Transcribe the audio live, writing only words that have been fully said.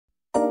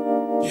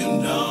You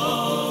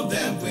know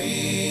that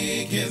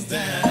week is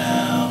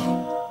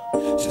down.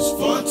 Just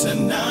for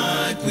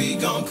tonight, we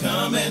gon'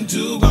 come and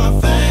do our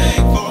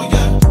thing for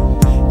ya.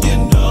 You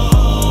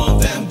know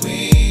that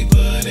we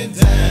put it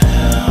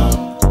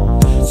down.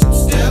 So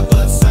step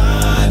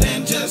aside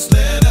and just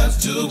let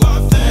us do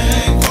our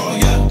thing for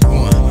ya.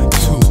 1,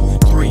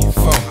 2, 3,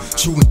 4.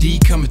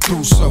 TruNdeeD coming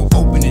through, so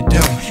open the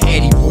door.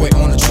 Eddie boy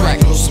on the track,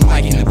 little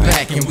mic in the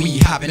back, and we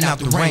hopping out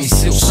the rain,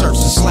 silk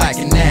shirts and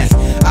slacking ass.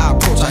 I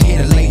approach, I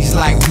hear the ladies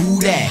like, who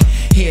that?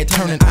 Head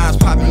turning, eyes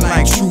popping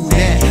like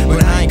TruNdeeD.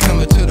 But I ain't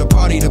coming to the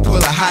party to pull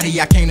a hottie.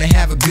 I came to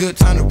have a good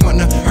time, to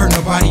wanna hurt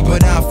nobody,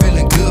 but I'm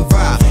feeling good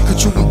vibe.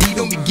 Cause TruNdeeD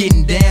don't be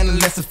getting down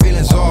unless the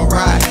feeling's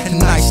alright.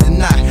 Tonight's the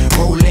night,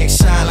 Rolex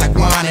shine like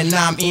wine, and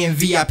I'm in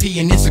VIP,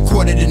 and it's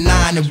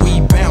 8:45, and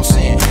we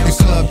bouncing, the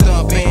club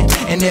thumping,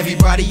 and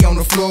everybody on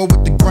the floor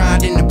with the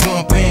grind and the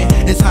bumping.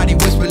 This hottie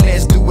whisper,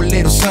 let's do a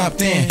little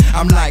something.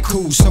 I'm like,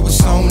 cool, so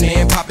it's on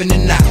and popping the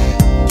night.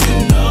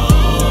 You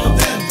know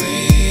that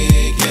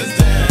week is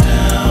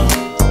down.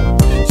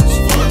 Just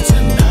for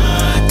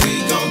tonight, we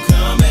gon'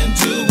 come and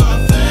do our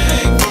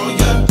thing for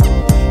ya.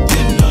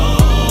 You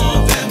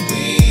know that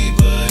we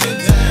put it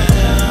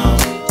down.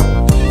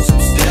 So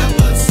step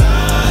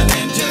aside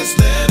and just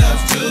let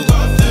us do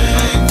our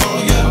thing for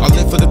ya. I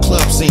live for the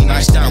club scene,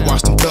 iced out,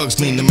 watch them thugs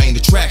gleam, the main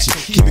attraction.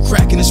 Keep it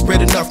cracking and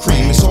spread enough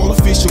cream, it's all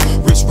official,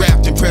 rich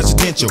wrapped and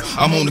presidential.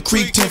 I'm on the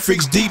creek, 10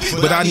 freaks deep,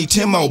 but I need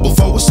 10 more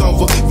before it's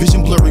over.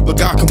 Vision blurry, but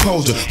got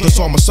composure. Plus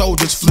all my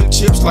soldiers flip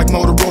chips like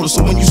Motorola.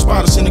 So when you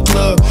spot us in the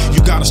club,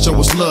 you gotta show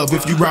us love.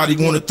 If you rowdy,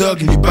 want a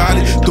thug in your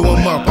body, throw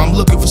 'em up. I'm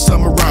looking for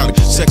some erotic,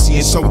 sexy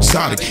and so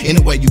exotic. In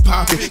the way you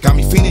pop it, got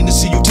me feeling to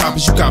see you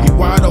topless. You got me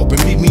wide open,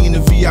 meet me in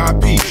the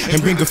VIP,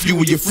 and bring a few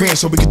of your friends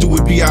so we can do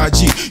it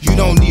B.I.G. You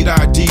don't need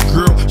ID,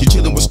 girl, you're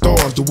chilling with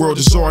stars. The world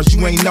is ours,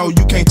 you ain't know,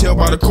 you can't tell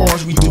by the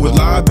cars. We do it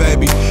live,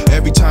 baby,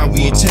 every time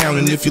we in town.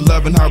 And if you're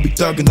loving how we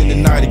thuggin', in the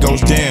night it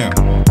goes down.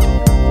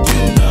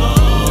 You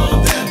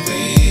know that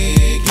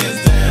week is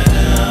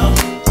down.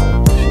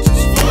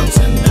 Just for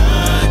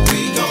tonight, we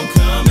gon'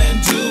 come and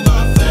do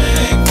our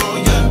thing for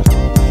ya.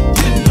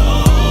 You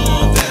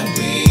know that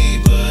we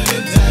put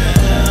it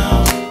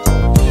down.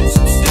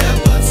 So step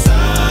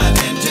aside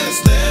and just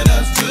let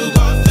us do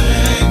our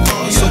thing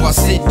for ya. So I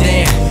sit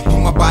down, put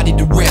my body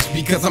to rest,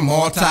 because I'm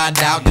all tired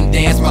out and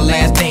dance my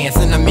last dance.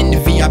 And I'm in the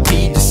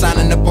VIP, just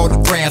signing up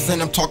autographs,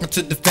 and I'm talking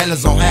to the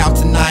fellas on how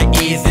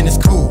tonight is, and it's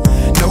cool.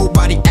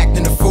 Nobody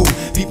acting a fool,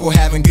 people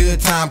having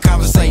good time,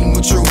 conversating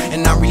with you,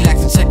 and I'm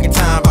relaxing, checking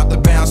time, about to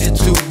bounce it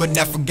too. But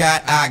I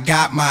forgot I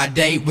got my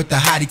date with the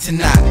hottie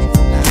tonight.